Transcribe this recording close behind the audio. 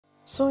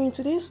So in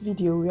today's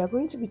video, we are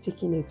going to be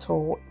taking a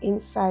tour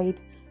inside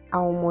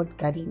Almond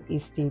Garden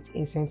Estate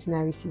in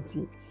Centenary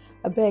City.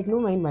 I beg, no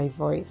mind my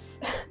voice.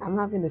 I'm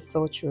having a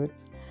sore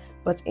throat.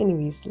 But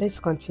anyways, let's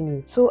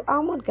continue. So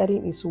Almond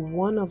Garden is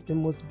one of the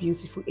most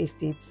beautiful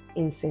estates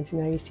in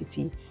Centenary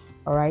City.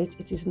 Alright,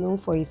 it is known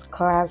for its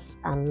class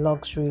and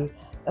luxury.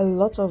 A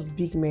lot of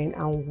big men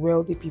and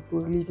wealthy people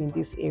live in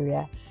this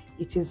area.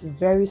 It is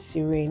very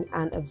serene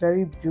and a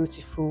very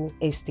beautiful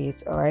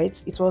estate. All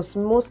right, it was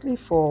mostly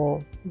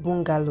for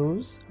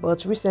bungalows,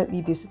 but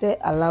recently they started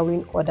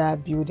allowing other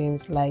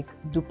buildings like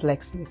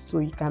duplexes, so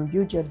you can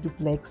build your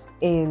duplex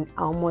in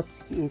Almond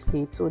City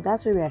Estate. So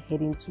that's where we are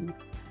heading to,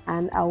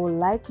 and I would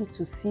like you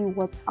to see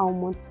what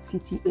Almond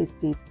City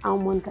Estate,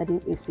 Almond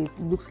Garden Estate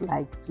looks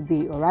like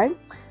today. All right,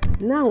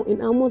 now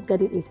in Almond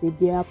Garden Estate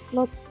there are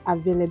plots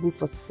available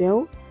for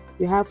sale.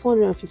 You have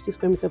 450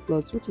 square meter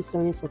plots which is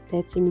selling for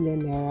 30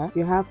 million naira.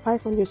 You have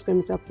 500 square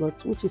meter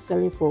plots which is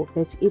selling for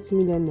 38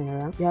 million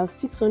naira. You have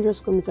 600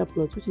 square meter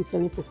plots which is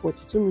selling for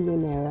 42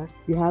 million naira.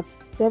 You have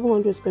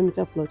 700 square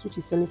meter plots which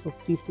is selling for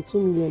 52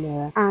 million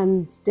naira.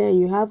 And then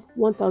you have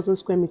 1000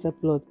 square meter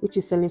plot which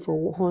is selling for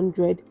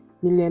 100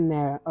 million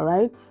naira. All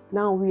right,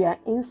 now we are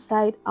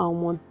inside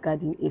Almond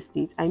Garden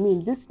Estate. I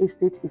mean, this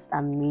estate is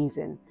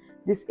amazing.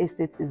 This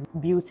estate is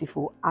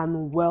beautiful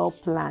and well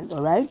planned.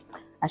 All right,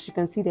 as you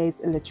can see, there is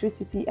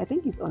electricity. I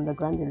think it's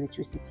underground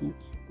electricity.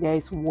 There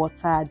is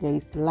water, there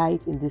is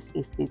light in this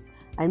estate.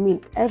 I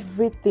mean,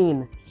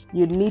 everything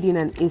you need in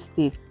an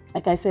estate.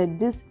 Like I said,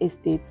 this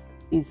estate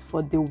is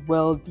for the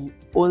wealthy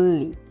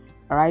only.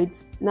 All right,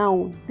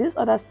 now this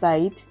other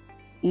side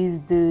is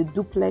the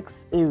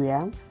duplex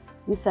area.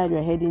 This side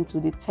we're heading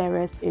to the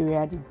terrace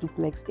area, the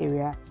duplex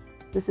area.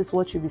 This is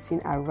what you'll be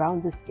seeing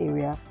around this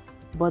area.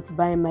 But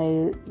by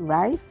my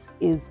right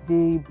is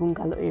the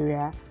bungalow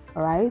area.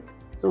 All right,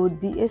 so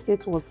the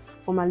estate was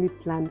formerly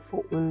planned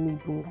for only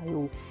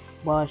bungalow,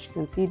 but as you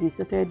can see, they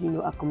started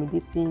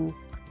accommodating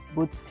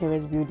both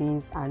terrace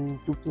buildings and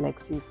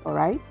duplexes. All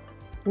right,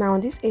 now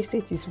this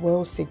estate is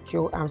well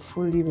secure and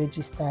fully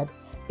registered.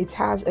 It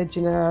has a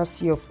general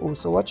CFO,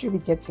 so what you'll be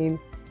getting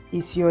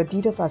is your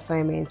deed of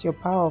assignment, your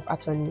power of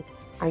attorney,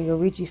 and your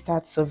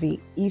registered survey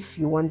if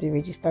you want the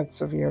registered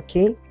survey.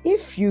 Okay,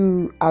 if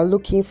you are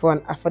looking for an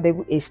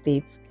affordable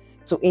estate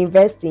to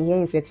invest in here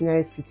in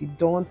Centenary City,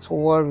 don't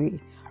worry.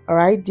 All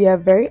right, they are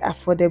very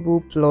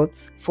affordable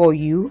plots for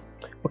you.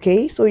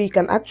 Okay, so you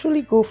can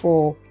actually go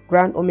for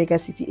Grand Omega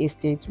City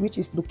Estate, which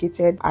is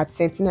located at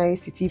Centenary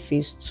City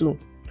Phase 2.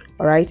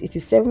 All right, it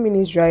is 7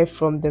 minutes drive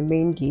from the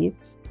main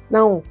gate.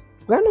 Now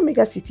Grand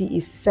Omega City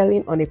is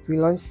selling on a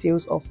pre-launch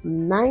sales of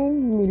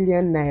 9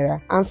 million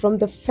naira, and from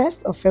the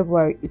 1st of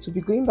February it will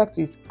be going back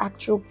to its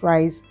actual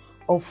price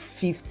of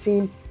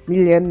 15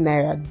 million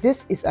naira.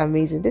 This is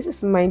amazing. This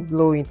is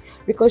mind-blowing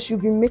because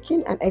you'll be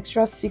making an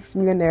extra 6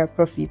 million naira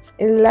profit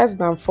in less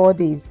than 4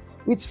 days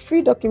with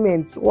free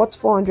documents worth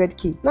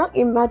 400k. Now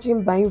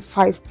imagine buying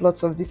 5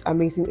 plots of this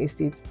amazing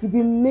estate. You'll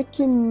be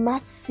making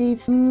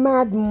massive,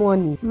 mad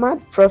money,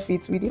 mad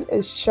profits within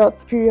a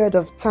short period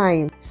of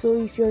time. So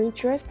if you're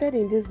interested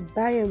in this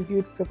buy and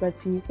build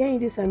property here in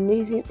this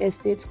amazing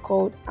estate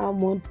called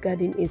Almond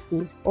Garden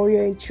Estate, or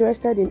you're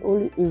interested in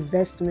only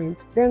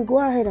investment, then go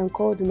ahead and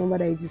call the number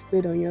that is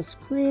displayed on your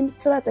screen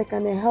so that I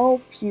can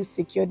help you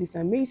secure this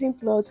amazing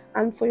plot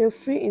and for your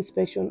free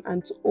inspection,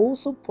 and to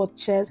also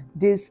purchase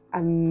this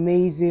amazing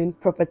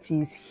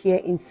properties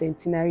here in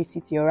Centenary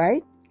City. All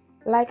right,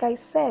 like I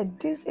said,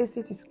 this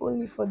estate is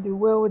only for the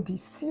wealthy.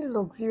 See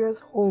luxurious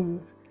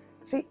homes,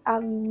 see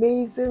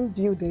amazing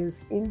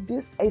buildings in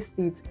this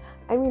estate.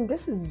 I mean,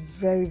 this is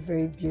very,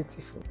 very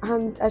beautiful,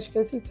 and as you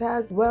can see, it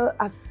has well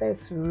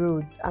accessed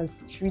roads and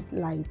street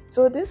lights.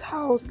 So this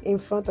house in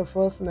front of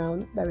us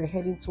now that we're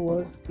heading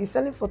towards is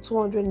selling for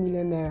 200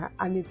 million naira,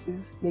 and it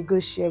is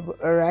negotiable.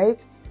 All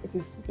right, it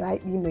is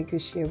slightly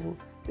negotiable.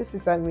 This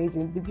is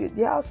amazing.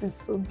 The house is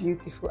so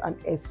beautiful and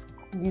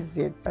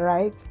exquisite,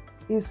 right?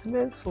 It's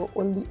meant for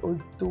only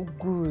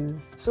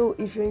Odogus. So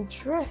if you're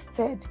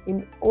interested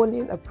in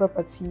owning a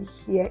property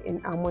here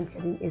in Almond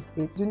Garden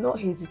Estate, do not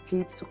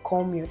hesitate to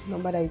call me on the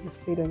number that is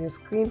displayed on your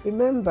screen.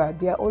 Remember,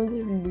 there are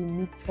only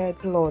limited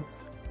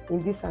plots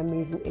in this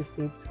amazing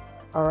estate,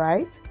 all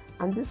right?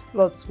 And these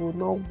plots will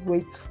not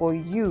wait for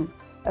you.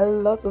 A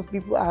lot of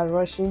people are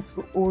rushing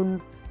to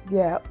own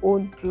their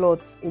own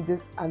plots in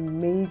this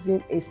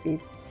amazing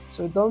estate,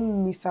 so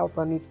don't miss out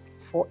on it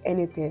for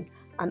anything.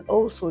 And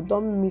also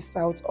don't miss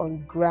out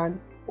on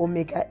Grand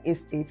Omega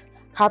Estate.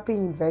 Happy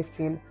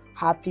investing,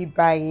 happy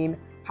buying,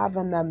 have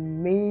an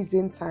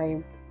amazing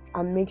time,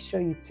 and make sure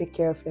you take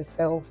care of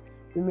yourself.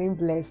 Remain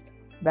blessed.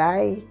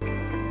 Bye.